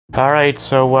Alright,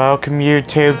 so welcome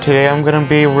YouTube. Today I'm gonna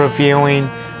be reviewing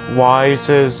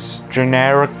Weis's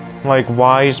generic,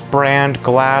 Weis brand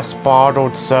glass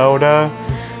bottled soda.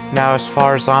 Now, as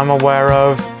far as I'm aware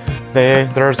of,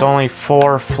 there's only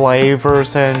 4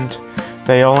 flavors and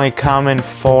they only come in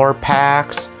 4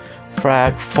 packs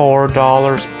at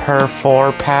 $4 per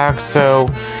 4 pack. So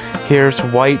here's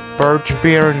white birch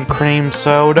beer and cream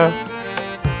soda.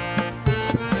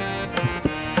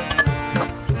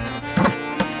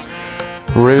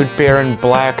 Root beer and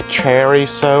black cherry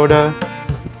soda.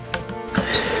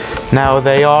 Now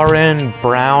they are in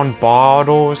brown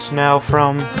bottles. Now,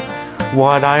 from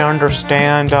what I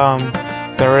understand,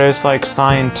 there is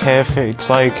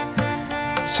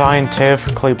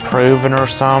scientifically proven or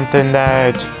something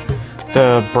that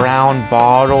the brown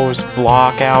bottles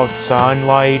block out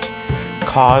sunlight,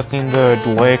 causing the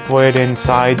liquid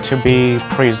inside to be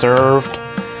preserved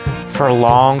for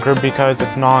longer because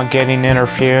it's not getting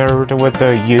interfered with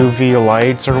the UV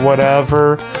lights or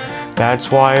whatever.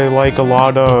 That's why a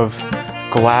lot of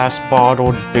glass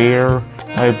bottled beer,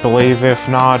 I believe if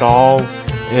not all,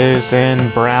 is in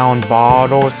brown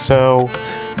bottles. So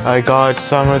I got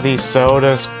some of these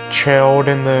sodas chilled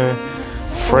in the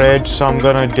fridge, so I'm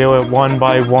gonna do it one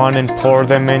by one and pour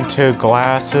them into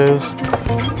glasses.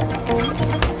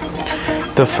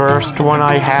 The first one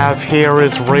I have here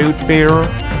is root beer.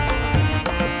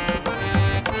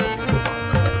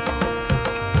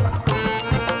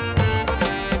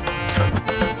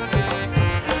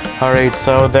 Alright,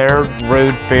 so their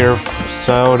root beer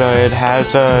soda, it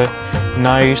has a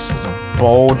nice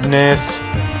boldness,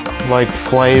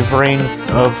 flavoring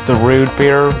of the root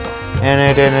beer in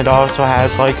it, and it also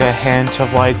has a hint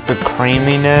of the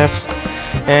creaminess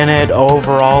in it.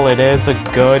 Overall, it is a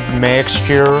good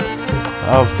mixture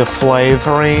of the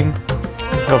flavoring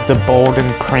of the bold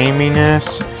and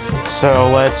creaminess.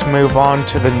 So let's move on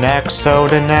to the next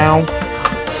soda now.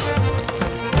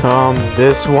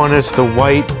 This one is the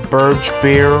white birch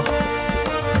beer.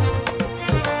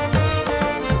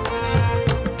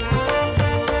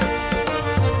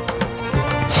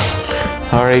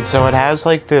 Alright, so it has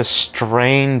this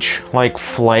strange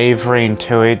flavoring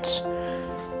to it.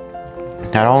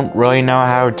 I don't really know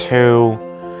how to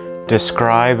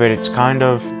describe it. It's kind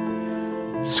of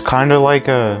like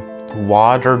a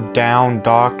watered down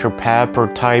Dr. Pepper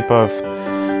type of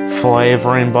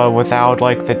flavoring, but without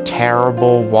the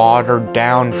terrible watered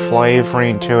down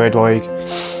flavoring to it. I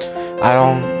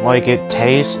don't it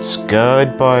tastes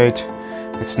good, but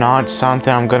it's not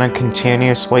something I'm gonna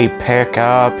continuously pick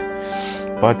up.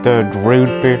 But the root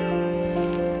beer.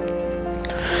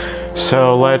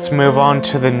 So let's move on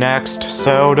to the next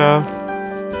soda.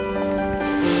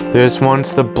 This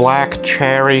one's the black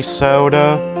cherry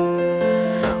soda.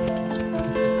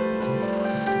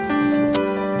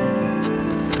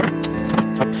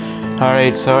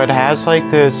 Alright, so it has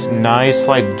this nice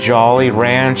Jolly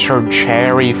Rancher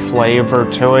cherry flavor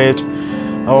to it.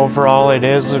 Overall, it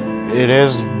is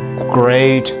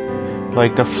great.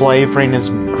 The flavoring is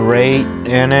great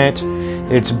in it.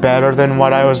 It's better than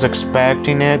what I was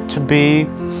expecting it to be.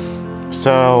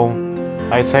 So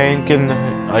I think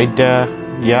I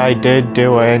did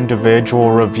do an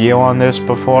individual review on this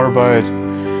before, but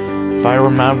if I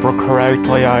remember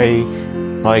correctly, I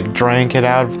drank it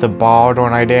out of the bottle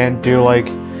and I didn't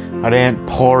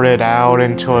pour it out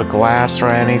into a glass or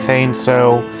anything.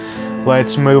 So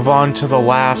let's move on to the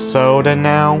last soda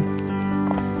now.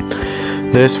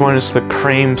 This one is the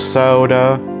cream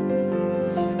soda.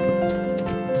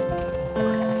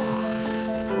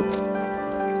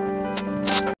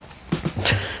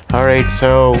 Alright,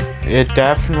 so it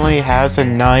definitely has a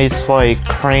nice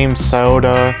cream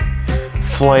soda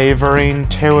flavoring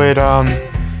to it.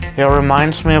 It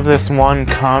reminds me of this one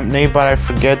company, but I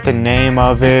forget the name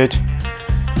of it.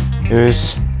 It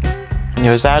was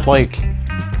at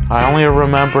I only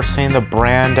remember seeing the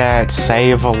brand at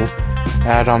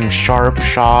Sharp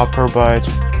Shopper, but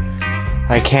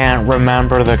I can't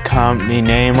remember the company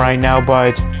name right now.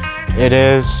 But it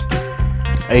is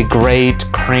a great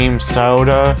cream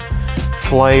soda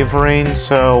flavoring.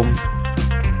 So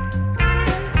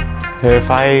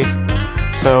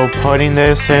putting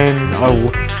this in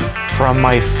from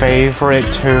my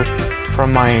favorite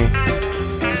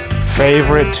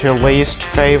to least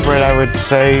favorite, I would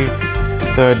say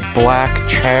the black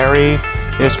cherry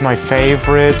is my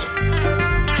favorite.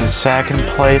 The second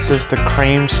place is the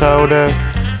cream soda.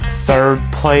 Third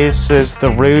place is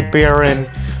the root beer, and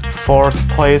fourth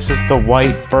place is the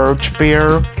white birch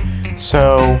beer.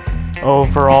 So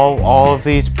overall, all of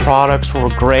these products were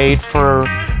great for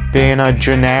being a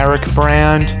generic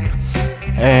brand,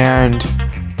 and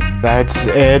that's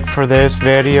it for this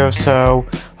video. So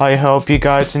I hope you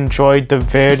guys enjoyed the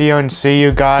video and see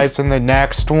you guys in the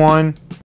next one.